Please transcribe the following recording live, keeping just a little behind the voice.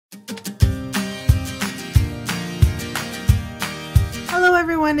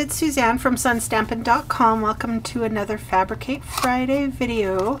everyone, it's Suzanne from sunstampin.com. Welcome to another Fabricate Friday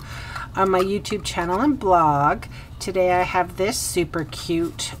video on my YouTube channel and blog. Today I have this super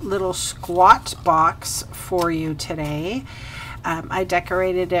cute little squat box for you today. I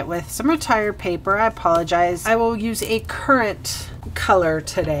decorated it with some retired paper. I apologize. I will use a current color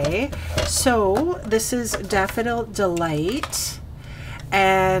today. So this is Daffodil Delight.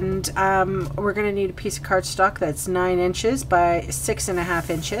 And we're going to need a piece of cardstock that's 9 inches by 6.5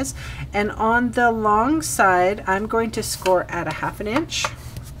 inches. And on the long side, I'm going to score at 1/2 inch,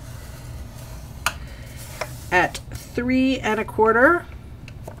 at 3 1/4,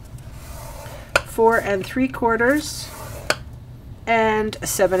 4 3/4, and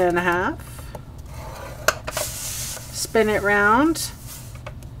 7.5. Spin it round,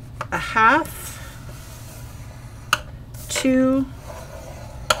 1/2, 2,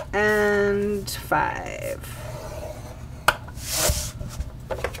 and 5.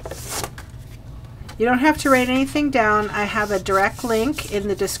 You don't have to write anything down. I have a direct link in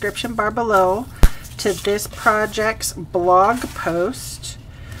the description bar below to this project's blog post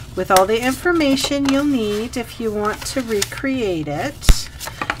with all the information you'll need if you want to recreate it.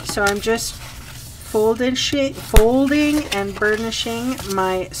 So I'm just folding and burnishing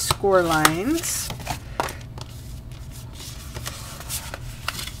my score lines.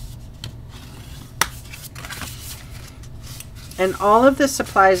 And all of the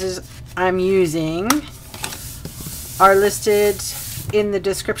supplies I'm using are listed in the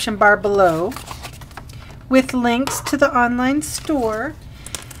description bar below with links to the online store.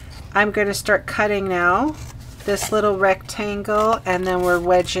 I'm going to start cutting now this little rectangle, and then we're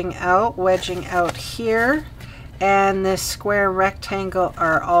wedging out here, and this square rectangle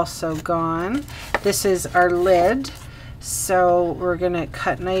are also gone. This is our lid, so we're going to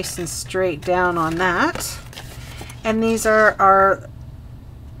cut nice and straight down on that. And these are our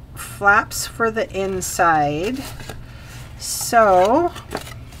flaps for the inside. So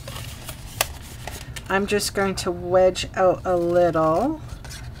I'm just going to wedge out a little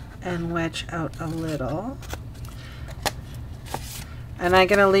and wedge out a little. And I'm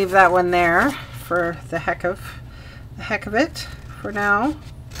going to leave that one there for the heck of it for now.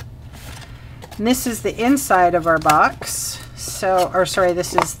 And this is the inside of our box. So, or sorry,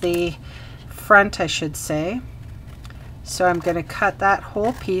 this is the front, I should say. So I'm going to cut that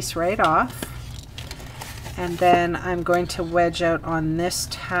whole piece right off, and then I'm going to wedge out on this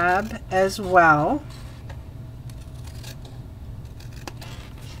tab as well.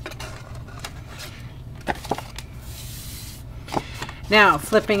 Now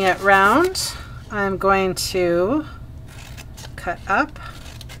flipping it round, I'm going to cut up,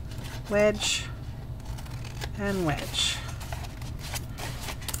 wedge, and wedge.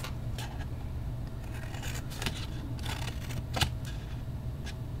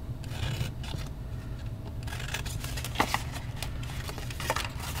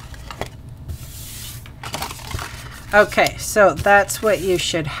 Okay, so that's what you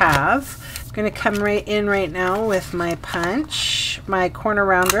should have. I'm going to come right in right now with my punch, my corner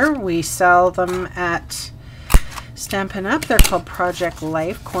rounder. We sell them at Stampin' Up. They're called Project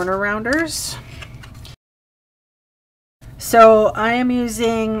Life corner rounders. So I am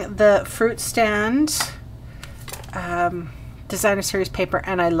using the Fruit Stand Designer Series paper,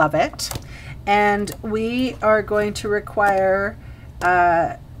 and I love it. And we are going to require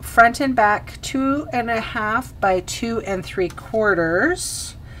front and back 2.5 by 2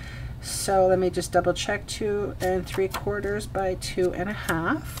 3/4. So let me just double check, 2 3/4 by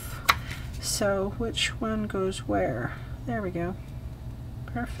 2.5. So which one goes where? There we go.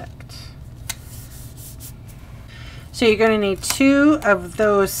 Perfect. So you're going to need 2 of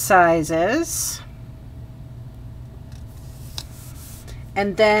those sizes.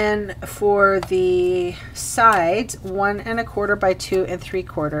 And then for the sides, 1 1/4 by 2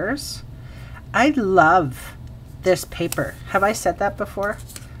 3/4. I love this paper. Have I said that before?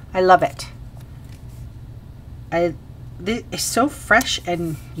 I love it. It's so fresh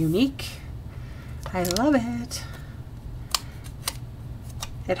and unique. I love it.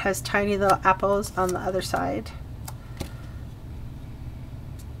 It has tiny little apples on the other side.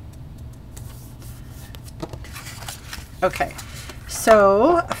 Okay.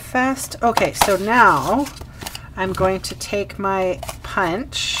 So fast. Okay, so now I'm going to take my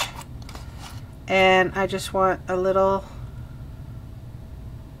punch, and I just want a little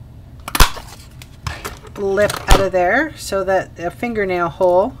blip out of there, so that a fingernail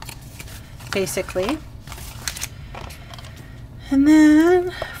hole basically. And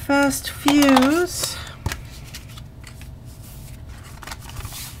then fast fuse.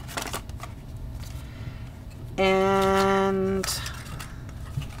 And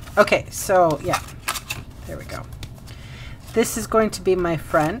Okay, so yeah, there we go. This is going to be my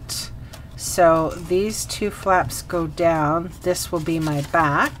front. So these two flaps go down. This will be my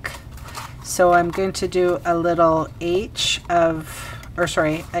back. So I'm going to do a little H of, or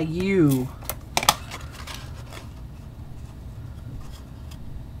sorry, a U.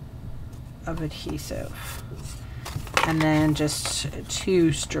 Of adhesive. And then just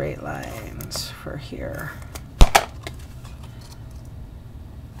 2 straight lines for here.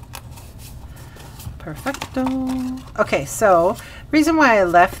 Perfecto. Okay, so reason why I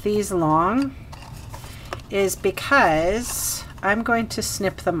left these long is because I'm going to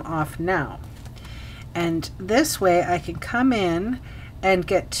snip them off now. And this way I can come in and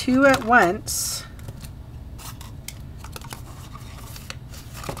get 2 at once,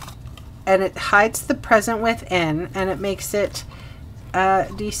 and it hides the present within and it makes it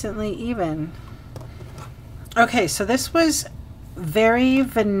decently even. Okay, so this was very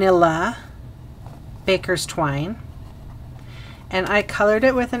vanilla baker's twine, and I colored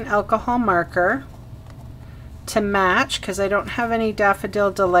it with an alcohol marker to match because I don't have any Daffodil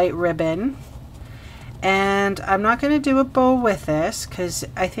Delight ribbon, and I'm not going to do a bow with this because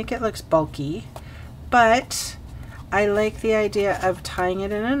I think it looks bulky, but I like the idea of tying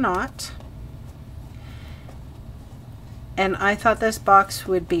it in a knot. And I thought this box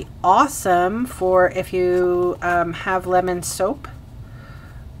would be awesome for if you have lemon soap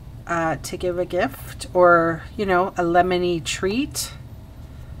to give a gift, or you know, a lemony treat.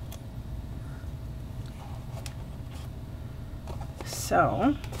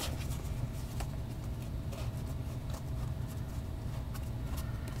 So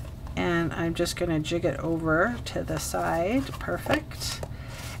and I'm just going to jig it over to the side. Perfect.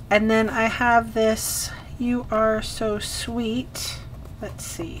 And then I have this You Are So Sweet, let's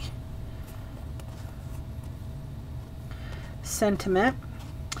see, sentiment,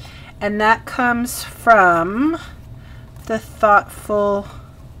 and that comes from the Thoughtful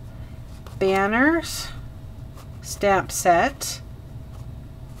Banners stamp set,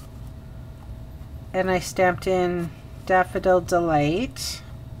 and I stamped in Daffodil Delight.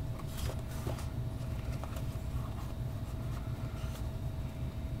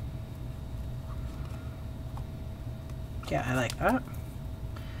 Yeah, I like that.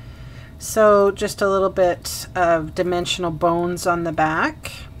 So just a little bit of dimensional bones on the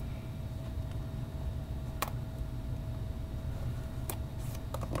back.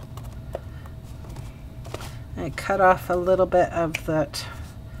 I cut off a little bit of that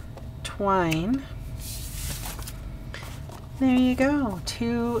twine. There you go.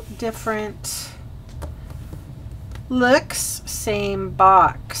 2 different looks, same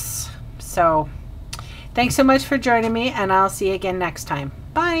box. So thanks so much for joining me, and I'll see you again next time.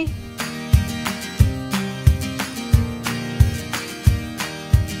 Bye.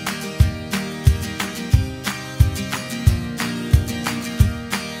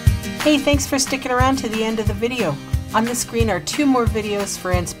 Hey, thanks for sticking around to the end of the video. On the screen are 2 more videos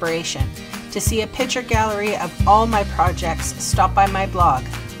for inspiration. To see a picture gallery of all my projects, stop by my blog.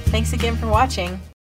 Thanks again for watching.